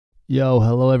Yo,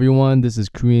 hello everyone. This is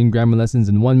Korean grammar lessons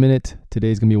in 1 minute.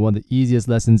 Today's gonna be one of the easiest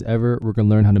lessons ever. We're gonna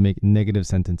learn how to make negative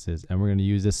sentences, and we're gonna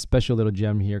use this special little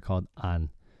gem here called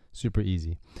an. Super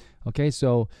easy. Okay,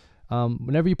 so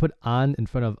whenever you put an in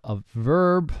front of a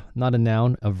verb, not a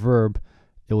noun, a verb,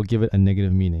 it will give it a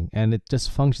negative meaning, and it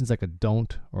just functions like a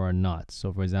don't or a not.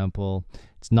 So, for example,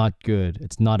 it's not good.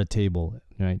 It's not a table,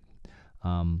 right?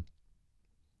 I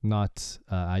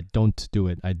don't do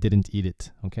it. I didn't eat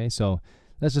it. Okay, so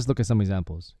let's just look at some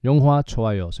examples. 영화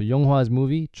좋아요. So 영화 is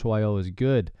movie, 좋아요 is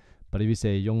good. But if you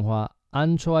say 영화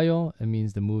안 좋아요, it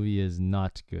means the movie is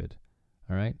not good.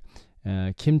 All right.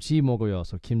 kimchi 먹어요.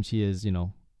 So kimchi is,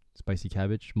 spicy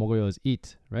cabbage. 먹어요 is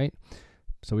eat, right?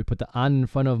 So we put the an in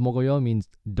front of 먹어요 means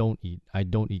don't eat. I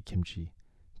don't eat kimchi.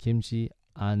 kimchi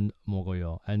안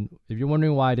먹어요. And if you're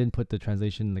wondering why I didn't put the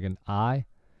translation like an I,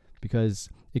 because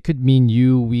it could mean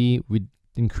you, we.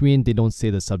 In Korean, they don't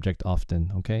say the subject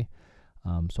often, okay?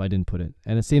 So I didn't put it.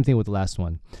 And the same thing with the last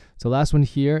one. So last one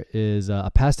here is a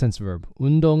past tense verb.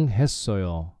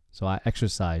 운동했어요. So I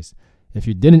exercised. If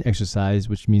you didn't exercise,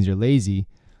 which means you're lazy,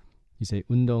 you say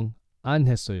운동 안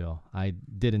했어요. I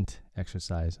didn't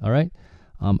exercise. All right?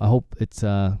 I hope it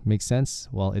makes sense.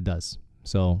 Well, it does.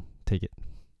 So take it.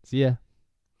 See ya.